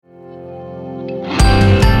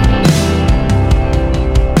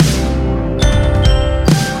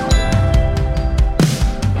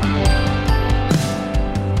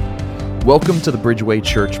Welcome to the Bridgeway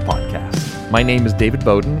Church podcast. My name is David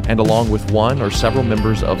Bowden, and along with one or several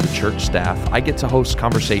members of the church staff, I get to host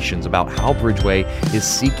conversations about how Bridgeway is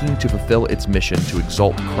seeking to fulfill its mission to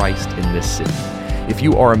exalt Christ in this city. If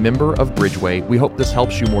you are a member of Bridgeway, we hope this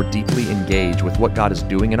helps you more deeply engage with what God is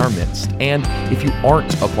doing in our midst. And if you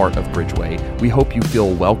aren't a part of Bridgeway, we hope you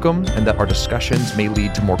feel welcome and that our discussions may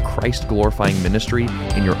lead to more Christ-glorifying ministry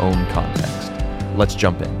in your own context. Let's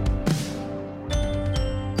jump in.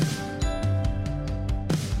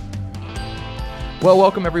 Well,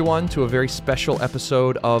 welcome everyone to a very special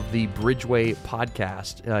episode of the Bridgeway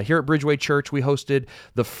podcast. Here at Bridgeway Church, we hosted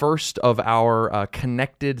the first of our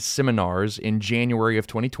connected seminars in January of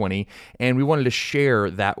 2020, and we wanted to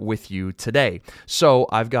share that with you today. So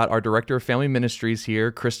I've got our Director of Family Ministries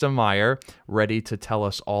here, Krista Meyer, ready to tell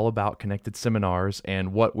us all about connected seminars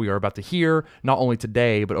and what we are about to hear, not only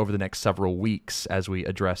today, but over the next several weeks as we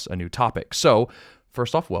address a new topic. So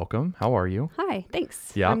first off, welcome. How are you? Hi,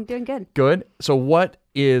 thanks. Yeah. I'm doing good. Good. So what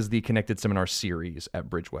is the Connected Seminar series at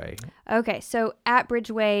Bridgeway? Okay, so at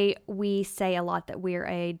Bridgeway, we say a lot that we're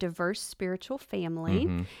a diverse spiritual family.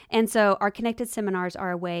 Mm-hmm. And so our Connected Seminars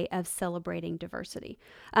are a way of celebrating diversity.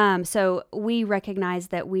 So we recognize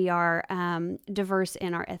that we are diverse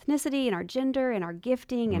in our ethnicity, in our gender, in our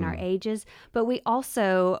gifting, in our ages, but we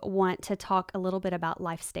also want to talk a little bit about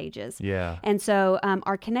life stages. Yeah. And so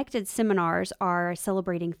our Connected Seminars are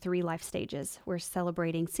celebrating 3 life stages. We're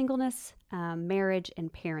celebrating singleness, marriage,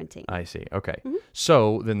 and parenting. I see. Okay. Mm-hmm.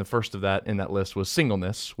 So then the first of that in that list was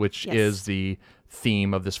Singleness, which Yes. is the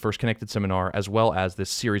theme of this first Connected Seminar, as well as this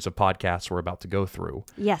series of podcasts we're about to go through.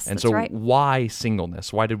 Yes, And that's so right. why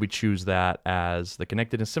Singleness? Why did we choose that as the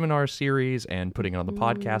Connected Seminar series and putting it on the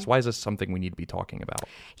podcast? Why is this something we need to be talking about?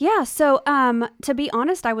 Yeah, so to be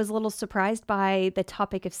honest, I was a little surprised by the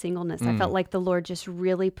topic of singleness. I felt like the Lord just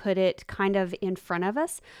really put it kind of in front of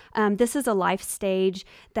us. This is a life stage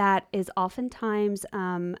that is oftentimes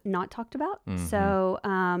not talked about. So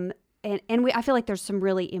I feel like there's some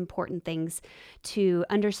really important things to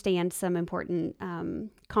understand, some important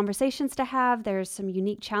conversations to have. There's some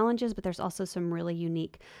unique challenges, but there's also some really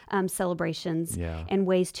unique celebrations and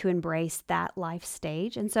ways to embrace that life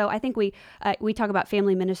stage. And so I think we talk about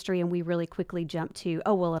family ministry and we really quickly jump to,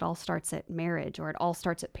 oh, well, it all starts at marriage or it all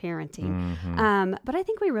starts at parenting. But I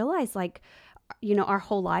think we realize our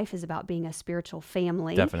whole life is about being a spiritual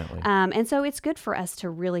family. Definitely. And so it's good for us to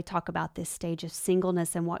really talk about this stage of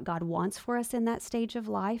singleness and what God wants for us in that stage of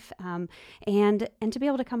life, and to be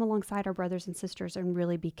able to come alongside our brothers and sisters and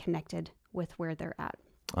really be connected with where they're at.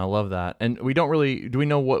 I love that. And we don't really, do we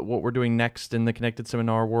know what we're doing next in the Connected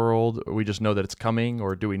Seminar world? Or we just know that it's coming,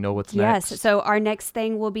 or do we know what's next? Yes. So our next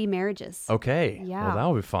thing will be marriages. Okay. Yeah. Well,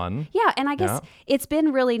 that'll be fun. Yeah. And I guess it's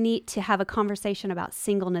been really neat to have a conversation about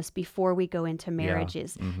singleness before we go into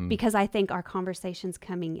marriages, because I think our conversations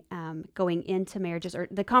going into marriages, or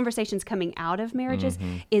the conversations coming out of marriages,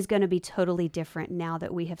 is going to be totally different now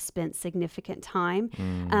that we have spent significant time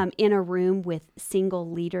in a room with single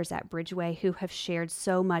leaders at Bridgeway who have shared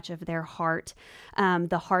so much of their heart,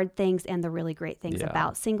 the hard things and the really great things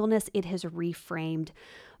about singleness. It has reframed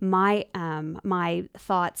my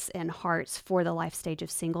thoughts and hearts for the life stage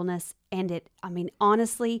of singleness. And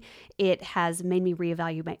honestly, it has made me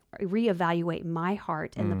reevaluate my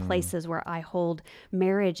heart and the places where I hold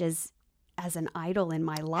marriage as an idol in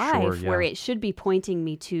my life, where it should be pointing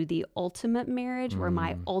me to the ultimate marriage, where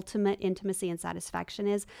my ultimate intimacy and satisfaction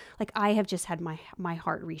is. Like, I have just had my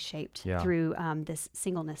heart reshaped through this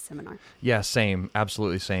singleness seminar. Yeah, same.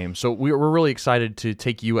 Absolutely same. So we're really excited to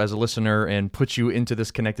take you as a listener and put you into this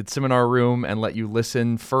Connected Seminar room and let you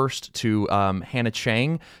listen first to Hannah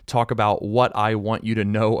Chang talk about what I want you to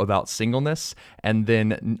know about singleness. And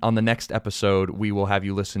then on the next episode, we will have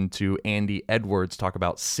you listen to Andy Edwards talk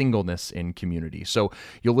about singleness in community. So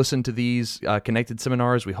you'll listen to these connected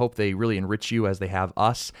seminars. We hope they really enrich you as they have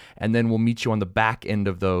us. And then we'll meet you on the back end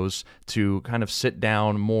of those to kind of sit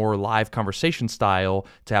down more live conversation style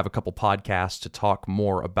to have a couple podcasts to talk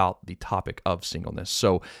more about the topic of singleness.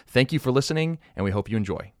 So thank you for listening, and we hope you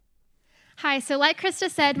enjoy. Hi, so like Krista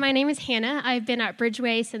said, my name is Hannah. I've been at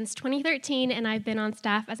Bridgeway since 2013, and I've been on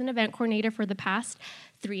staff as an event coordinator for the past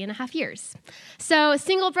 3.5 years. So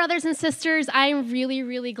single brothers and sisters, I'm really,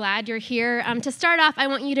 really glad you're here. To start off, I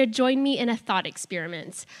want you to join me in a thought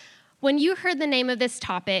experiment. When you heard the name of this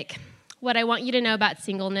topic, what I want you to know about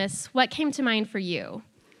singleness, what came to mind for you?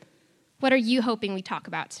 What are you hoping we talk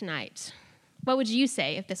about tonight? What would you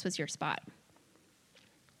say if this was your spot?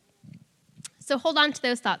 So hold on to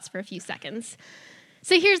those thoughts for a few seconds.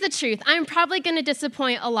 So here's the truth. I'm probably going to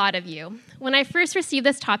disappoint a lot of you. When I first received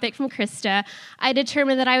this topic from Krista, I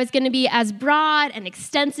determined that I was going to be as broad and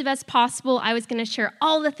extensive as possible. I was going to share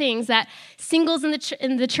all the things that singles in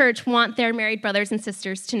the church want their married brothers and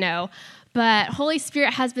sisters to know. But Holy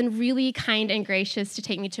Spirit has been really kind and gracious to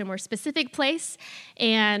take me to a more specific place.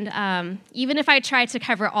 And even if I tried to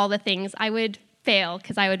cover all the things, I would fail,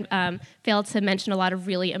 because I would fail to mention a lot of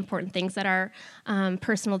really important things that are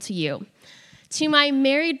personal to you. To my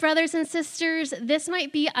married brothers and sisters, this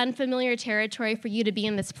might be unfamiliar territory for you to be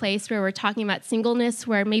in this place where we're talking about singleness,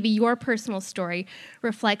 where maybe your personal story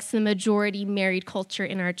reflects the majority married culture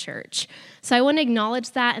in our church. So I want to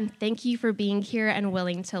acknowledge that and thank you for being here and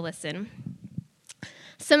willing to listen.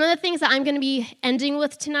 Some of the things that I'm going to be ending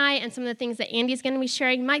with tonight and some of the things that Andy's going to be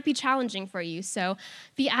sharing might be challenging for you, so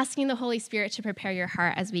be asking the Holy Spirit to prepare your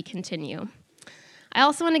heart as we continue. I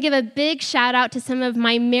also want to give a big shout out to some of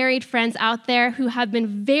my married friends out there who have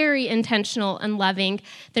been very intentional in loving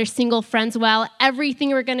their single friends well.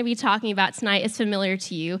 Everything we're going to be talking about tonight is familiar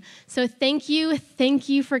to you. So thank you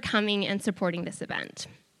for coming and supporting this event.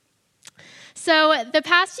 So the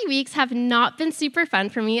past few weeks have not been super fun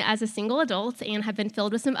for me as a single adult and have been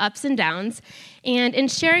filled with some ups and downs. And in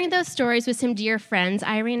sharing those stories with some dear friends,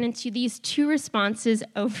 I ran into these two responses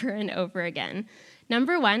over and over again.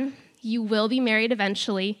 Number one, you will be married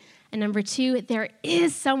eventually. And number two, there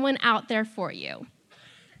is someone out there for you.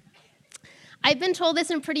 I've been told this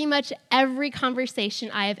in pretty much every conversation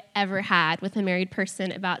I have ever had with a married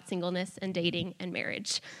person about singleness and dating and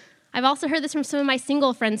marriage. I've also heard this from some of my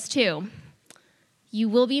single friends too. You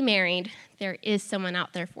will be married. There is someone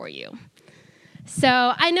out there for you.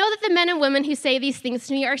 So I know that the men and women who say these things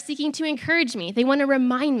to me are seeking to encourage me. They want to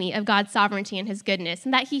remind me of God's sovereignty and his goodness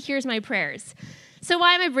and that he hears my prayers. So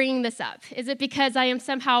why am I bringing this up? Is it because I am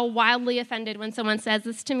somehow wildly offended when someone says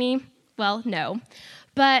this to me? Well, no.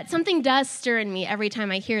 But something does stir in me every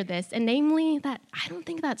time I hear this, and namely that I don't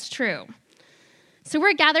think that's true. So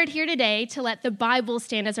we're gathered here today to let the Bible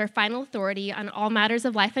stand as our final authority on all matters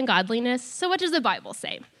of life and godliness. So what does the Bible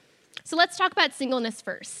say? So let's talk about singleness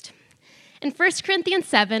first. In 1 Corinthians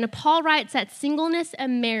 7, Paul writes that singleness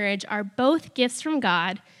and marriage are both gifts from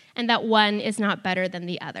God and that one is not better than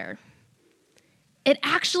the other. It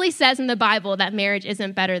actually says in the Bible that marriage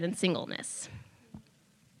isn't better than singleness.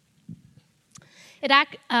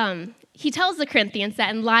 He tells the Corinthians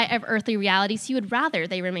that in light of earthly realities, he would rather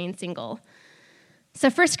they remain single.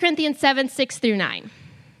 So 1 Corinthians 7, 6 through 9.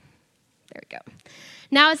 There we go.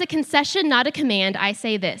 Now as a concession, not a command, I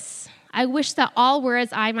say this. I wish that all were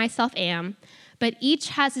as I myself am, but each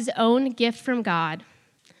has his own gift from God,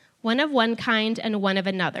 one of one kind and one of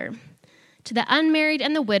another. To the unmarried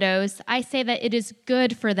and the widows, I say that it is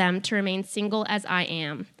good for them to remain single as I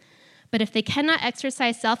am. But if they cannot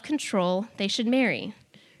exercise self-control, they should marry,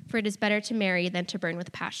 for it is better to marry than to burn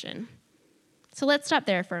with passion. So let's stop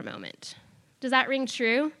there for a moment. Does that ring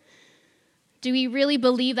true? Do we really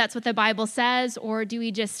believe that's what the Bible says, or do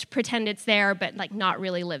we just pretend it's there but not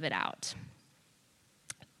really live it out?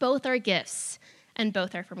 Both are gifts, and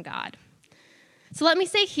both are from God. So let me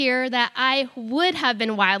say here that I would have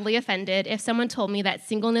been wildly offended if someone told me that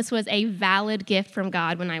singleness was a valid gift from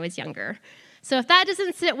God when I was younger. So if that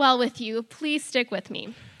doesn't sit well with you, please stick with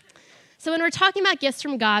me. So when we're talking about gifts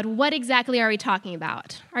from God, what exactly are we talking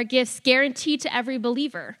about? Are gifts guaranteed to every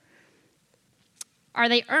believer? Are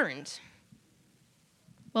they earned?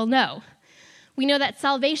 Well, no. We know that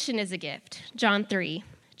salvation is a gift, John 3.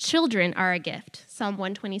 Children are a gift, Psalm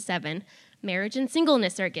 127. Marriage and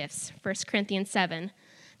singleness are gifts, 1 Corinthians 7.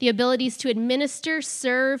 The abilities to administer,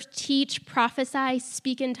 serve, teach, prophesy,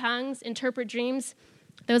 speak in tongues, interpret dreams,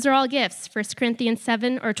 those are all gifts, 1 Corinthians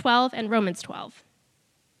 7 or 12 and Romans 12.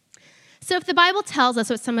 So if the Bible tells us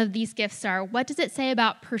what some of these gifts are, what does it say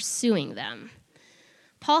about pursuing them?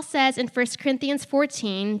 Paul says in 1 Corinthians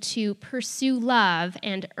 14 to pursue love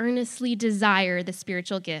and earnestly desire the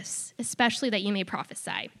spiritual gifts, especially that you may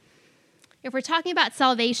prophesy. If we're talking about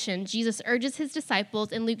salvation, Jesus urges his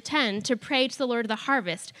disciples in Luke 10 to pray to the Lord of the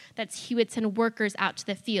harvest that he would send workers out to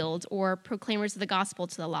the field or proclaimers of the gospel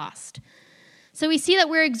to the lost. So we see that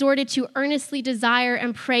we're exhorted to earnestly desire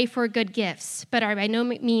and pray for good gifts, but are by no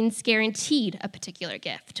means guaranteed a particular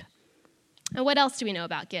gift. And what else do we know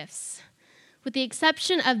about gifts? With the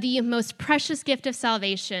exception of the most precious gift of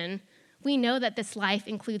salvation, we know that this life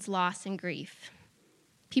includes loss and grief.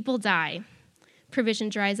 People die. Provision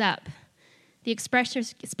dries up. The expression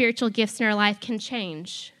of spiritual gifts in our life can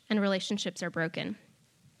change, and relationships are broken.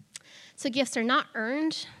 So gifts are not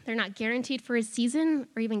earned, they're not guaranteed for a season,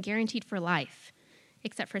 or even guaranteed for life,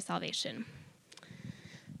 except for salvation.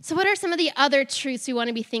 So what are some of the other truths we want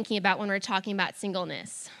to be thinking about when we're talking about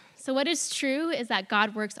singleness? So what is true is that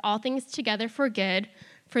God works all things together for good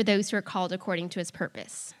for those who are called according to his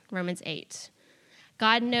purpose. Romans 8.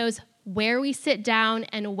 God knows where we sit down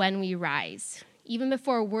and when we rise. Even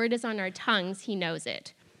before a word is on our tongues, he knows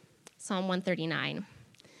it. Psalm 139.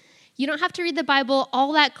 You don't have to read the Bible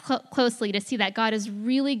all that closely to see that God is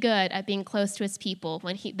really good at being close to his people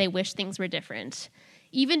when they wish things were different.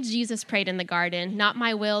 Even Jesus prayed in the garden, "Not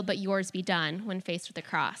my will, but yours be done," when faced with the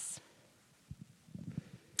cross.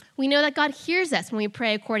 We know that God hears us when we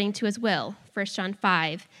pray according to his will, 1 John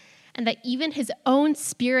 5, and that even his own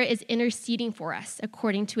Spirit is interceding for us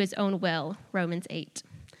according to his own will, Romans 8.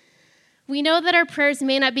 We know that our prayers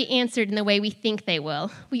may not be answered in the way we think they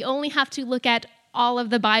will. We only have to look at all of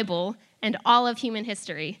the Bible and all of human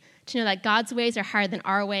history to know that God's ways are higher than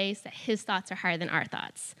our ways, that his thoughts are higher than our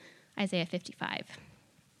thoughts, Isaiah 55.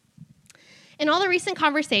 In all the recent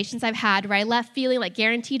conversations I've had where I left feeling like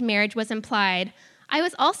guaranteed marriage was implied, I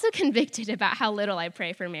was also convicted about how little I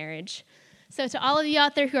pray for marriage. So to all of you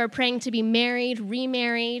out there who are praying to be married,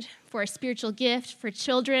 remarried, for a spiritual gift, for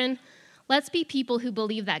children, let's be people who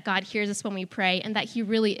believe that God hears us when we pray and that he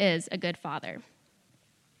really is a good father.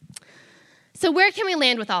 So where can we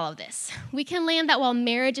land with all of this? We can land that while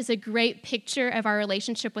marriage is a great picture of our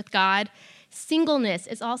relationship with God, singleness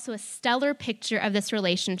is also a stellar picture of this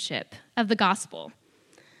relationship, of the gospel.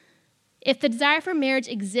 If the desire for marriage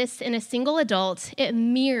exists in a single adult, it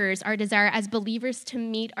mirrors our desire as believers to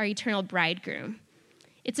meet our eternal bridegroom.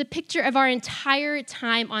 It's a picture of our entire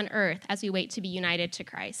time on earth as we wait to be united to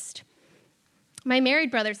Christ. My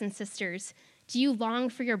married brothers and sisters, do you long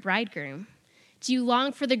for your bridegroom? Do you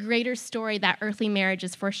long for the greater story that earthly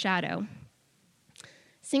marriages foreshadow?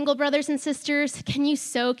 Single brothers and sisters, can you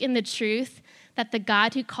soak in the truth that the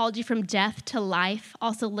God who called you from death to life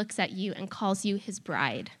also looks at you and calls you his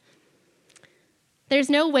bride? There's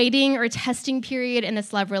no waiting or testing period in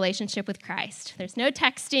this love relationship with Christ. There's no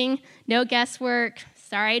texting, no guesswork,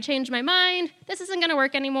 sorry I changed my mind, this isn't going to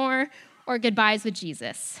work anymore, or goodbyes with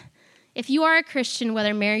Jesus. If you are a Christian,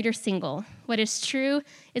 whether married or single, what is true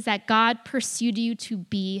is that God pursued you to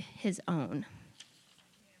be his own.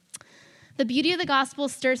 The beauty of the gospel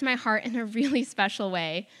stirs my heart in a really special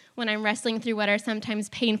way when I'm wrestling through what are sometimes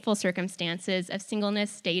painful circumstances of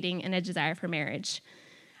singleness, dating, and a desire for marriage.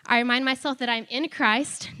 I remind myself that I'm in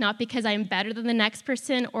Christ, not because I'm better than the next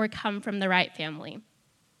person or come from the right family.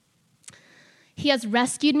 He has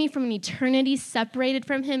rescued me from an eternity separated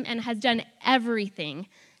from him and has done everything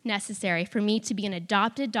necessary for me to be an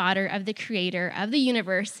adopted daughter of the creator of the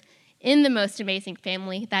universe in the most amazing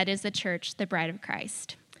family that is the church, the bride of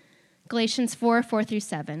Christ. Galatians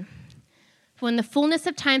 4:4-7. When the fullness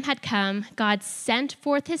of time had come, God sent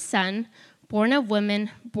forth his son, born of woman,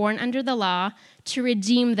 born under the law, to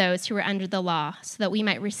redeem those who were under the law, so that we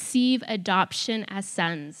might receive adoption as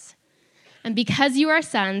sons. And because you are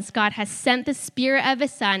sons, God has sent the Spirit of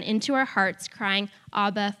his Son into our hearts, crying,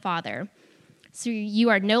 Abba, Father. So you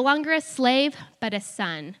are no longer a slave, but a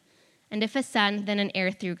son. And if a son, then an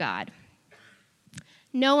heir through God.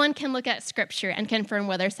 No one can look at Scripture and confirm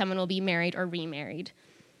whether someone will be married or remarried.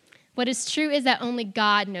 What is true is that only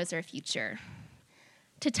God knows our future.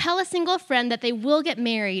 To tell a single friend that they will get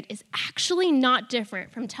married is actually not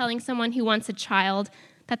different from telling someone who wants a child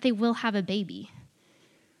that they will have a baby,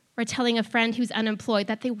 or telling a friend who's unemployed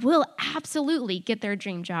that they will absolutely get their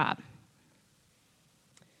dream job.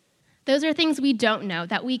 Those are things we don't know,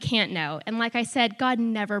 that we can't know. And like I said, God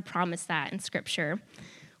never promised that in Scripture.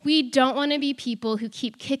 We don't want to be people who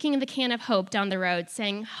keep kicking the can of hope down the road,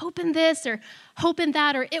 saying, hope in this or hope in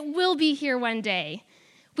that, or it will be here one day.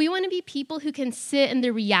 We want to be people who can sit in the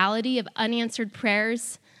reality of unanswered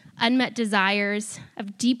prayers, unmet desires,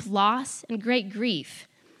 of deep loss and great grief,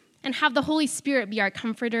 and have the Holy Spirit be our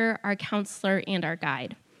comforter, our counselor, and our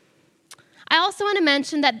guide. I also want to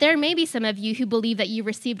mention that there may be some of you who believe that you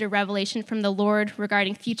received a revelation from the Lord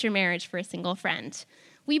regarding future marriage for a single friend.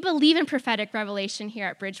 We believe in prophetic revelation here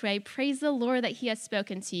at Bridgeway. Praise the Lord that he has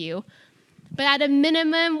spoken to you. But at a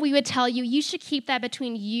minimum, we would tell you, you should keep that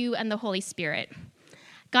between you and the Holy Spirit.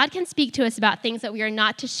 God can speak to us about things that we are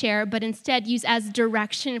not to share, but instead use as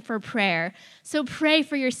direction for prayer. So pray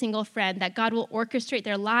for your single friend, that God will orchestrate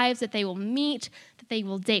their lives, that they will meet, that they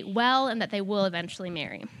will date well, and that they will eventually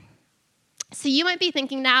marry. So you might be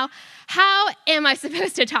thinking now, how am I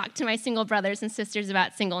supposed to talk to my single brothers and sisters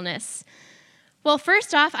about singleness? Well,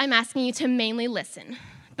 first off, I'm asking you to mainly listen.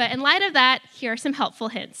 But in light of that, here are some helpful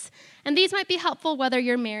hints. And these might be helpful whether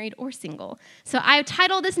you're married or single. So I've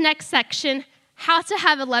titled this next section, how to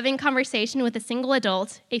have a loving conversation with a single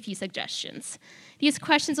adult, a few suggestions. These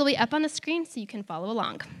questions will be up on the screen so you can follow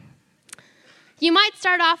along. You might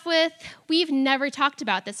start off with, we've never talked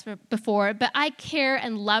about this before, but I care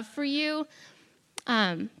and love you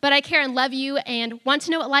and want to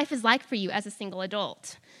know what life is like for you as a single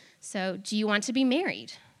adult. So, do you want to be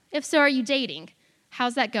married? If so, are you dating?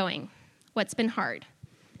 How's that going? What's been hard?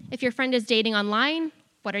 If your friend is dating online,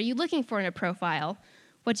 what are you looking for in a profile?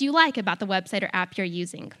 What do you like about the website or app you're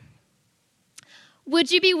using?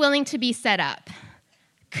 Would you be willing to be set up?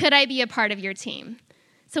 Could I be a part of your team?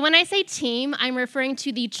 So when I say team, I'm referring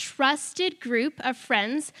to the trusted group of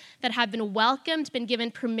friends that have been welcomed, been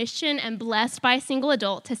given permission, and blessed by a single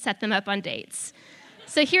adult to set them up on dates.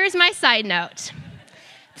 So here's my side note.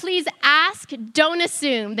 Please ask, don't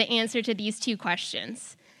assume the answer to these two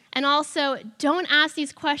questions. And also, don't ask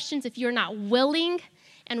these questions if you're not willing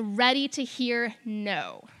and ready to hear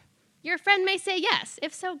no. Your friend may say yes.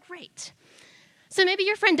 If so, great. So maybe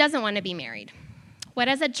your friend doesn't want to be married. What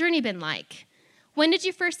has that journey been like? When did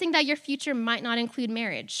you first think that your future might not include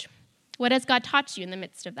marriage? What has God taught you in the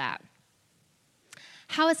midst of that?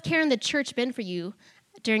 How has care in the church been for you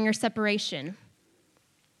during your separation?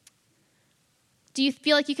 Do you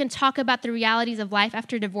feel like you can talk about the realities of life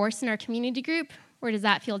after divorce in our community group, or does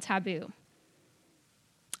that feel taboo?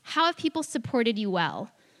 How have people supported you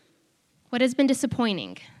well? What has been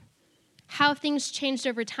disappointing? How have things changed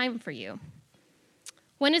over time for you?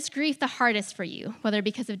 When is grief the hardest for you, whether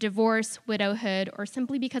because of divorce, widowhood, or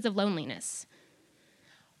simply because of loneliness?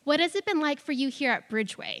 What has it been like for you here at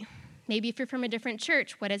Bridgeway? Maybe if you're from a different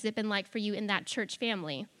church, what has it been like for you in that church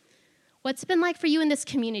family? What's it been like for you in this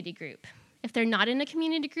community group? If they're not in a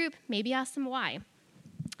community group, maybe ask them why.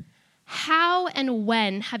 How and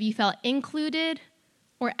when have you felt included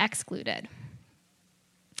or excluded?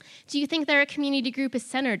 Do you think that our community group is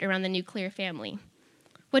centered around the nuclear family?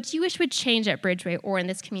 What do you wish would change at Bridgeway or in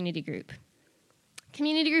this community group?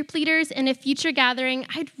 Community group leaders, in a future gathering,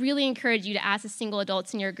 I'd really encourage you to ask the single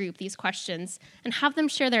adults in your group these questions and have them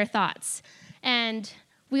share their thoughts. And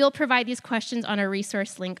we'll provide these questions on a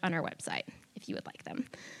resource link on our website, if you would like them.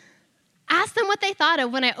 Ask them what they thought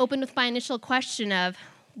of when I opened with my initial question of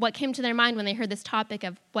what came to their mind when they heard this topic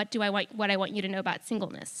of what I want you to know about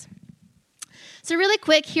singleness. So really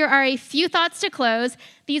quick, here are a few thoughts to close.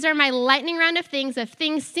 These are my lightning round of things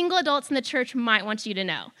single adults in the church might want you to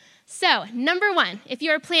know. So, number one, if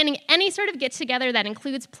you are planning any sort of get-together that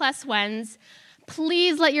includes plus ones,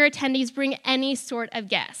 please let your attendees bring any sort of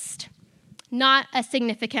guest, not a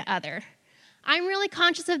significant other. I'm really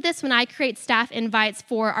conscious of this when I create staff invites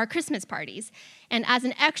for our Christmas parties. And as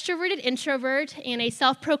an extroverted introvert and a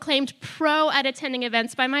self-proclaimed pro at attending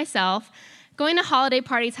events by myself, going to holiday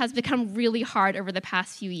parties has become really hard over the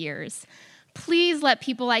past few years. Please let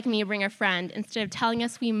people like me bring a friend instead of telling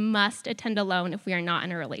us we must attend alone if we are not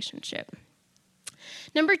in a relationship.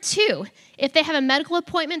 Number two, if they have a medical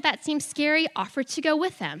appointment that seems scary, offer to go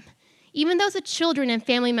with them. Even those with children and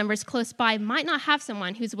family members close by might not have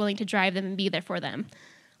someone who's willing to drive them and be there for them.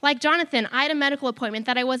 Like Jonathan, I had a medical appointment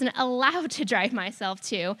that I wasn't allowed to drive myself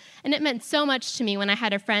to, and it meant so much to me when I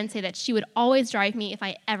had a friend say that she would always drive me if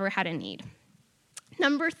I ever had a need.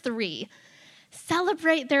 Number three,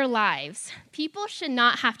 celebrate their lives. People should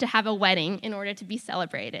not have to have a wedding in order to be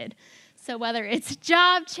celebrated. So whether it's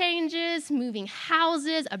job changes, moving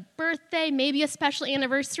houses, a birthday, maybe a special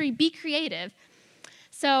anniversary, be creative.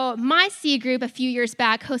 So my C group a few years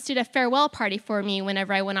back hosted a farewell party for me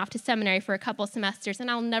whenever I went off to seminary for a couple semesters, and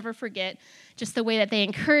I'll never forget just the way that they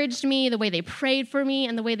encouraged me, the way they prayed for me,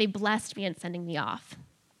 and the way they blessed me in sending me off.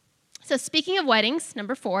 So speaking of weddings,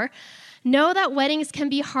 number four, know that weddings can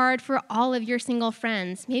be hard for all of your single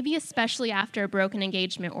friends, maybe especially after a broken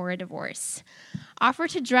engagement or a divorce. Offer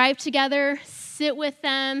to drive together, sit with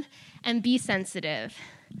them, and be sensitive.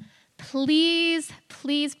 Please,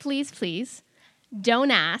 please, please, please,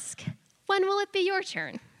 don't ask, when will it be your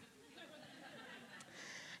turn?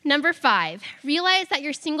 Number five, realize that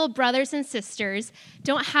your single brothers and sisters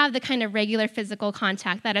don't have the kind of regular physical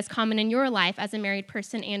contact that is common in your life as a married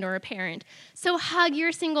person and or a parent. So hug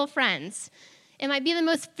your single friends. It might be the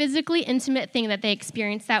most physically intimate thing that they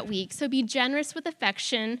experience that week, so be generous with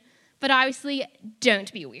affection, but obviously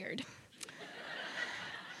don't be weird.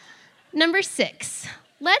 Number six,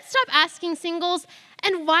 let's stop asking singles,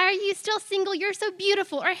 and why are you still single? You're so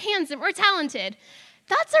beautiful or handsome or talented.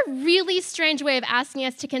 That's a really strange way of asking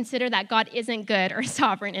us to consider that God isn't good or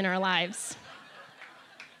sovereign in our lives.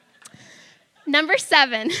 Number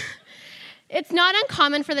seven, it's not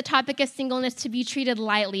uncommon for the topic of singleness to be treated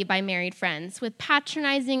lightly by married friends with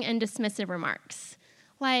patronizing and dismissive remarks.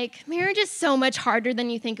 Like, marriage is so much harder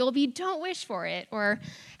than you think it will be. Don't wish for it. Or,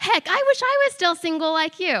 heck, I wish I was still single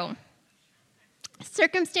like you.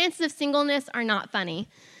 Circumstances of singleness are not funny,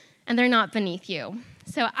 and they're not beneath you.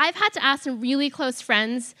 So I've had to ask some really close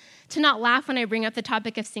friends to not laugh when I bring up the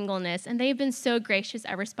topic of singleness, and they've been so gracious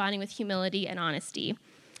at responding with humility and honesty.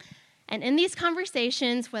 And in these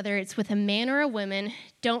conversations, whether it's with a man or a woman,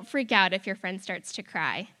 don't freak out if your friend starts to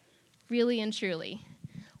cry. Really and truly.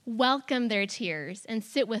 Welcome their tears and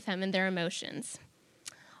sit with them in their emotions.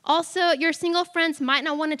 Also, your single friends might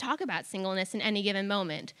not want to talk about singleness in any given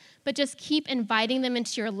moment, but just keep inviting them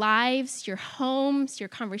into your lives, your homes, your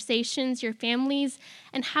conversations, your families,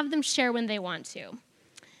 and have them share when they want to.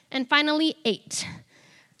 And finally, 8,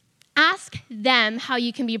 ask them how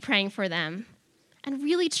you can be praying for them, and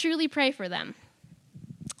really, truly pray for them.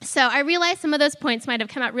 So I realize some of those points might have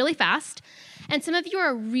come out really fast, and some of you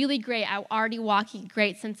are really great at already walking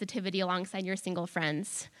great sensitivity alongside your single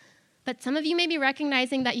friends. But some of you may be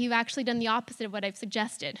recognizing that you've actually done the opposite of what I've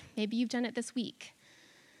suggested. Maybe you've done it this week.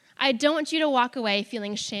 I don't want you to walk away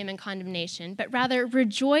feeling shame and condemnation, but rather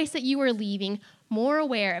rejoice that you are leaving more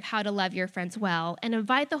aware of how to love your friends well and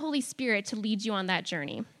invite the Holy Spirit to lead you on that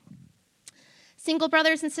journey. Single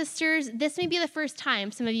brothers and sisters, this may be the first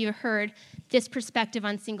time some of you have heard this perspective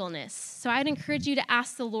on singleness. So I'd encourage you to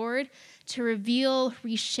ask the Lord to reveal,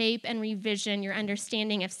 reshape, and revision your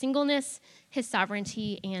understanding of singleness, His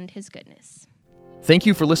sovereignty, and His goodness. Thank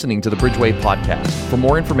you for listening to the Bridgeway podcast. For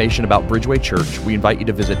more information about Bridgeway Church, we invite you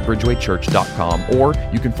to visit bridgewaychurch.com, or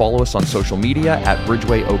you can follow us on social media at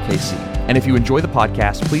BridgewayOKC. And if you enjoy the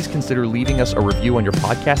podcast, please consider leaving us a review on your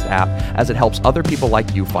podcast app, as it helps other people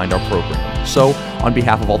like you find our program. So, on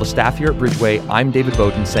behalf of all the staff here at Bridgeway, I'm David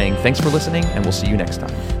Bowden saying thanks for listening, and we'll see you next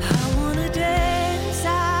time.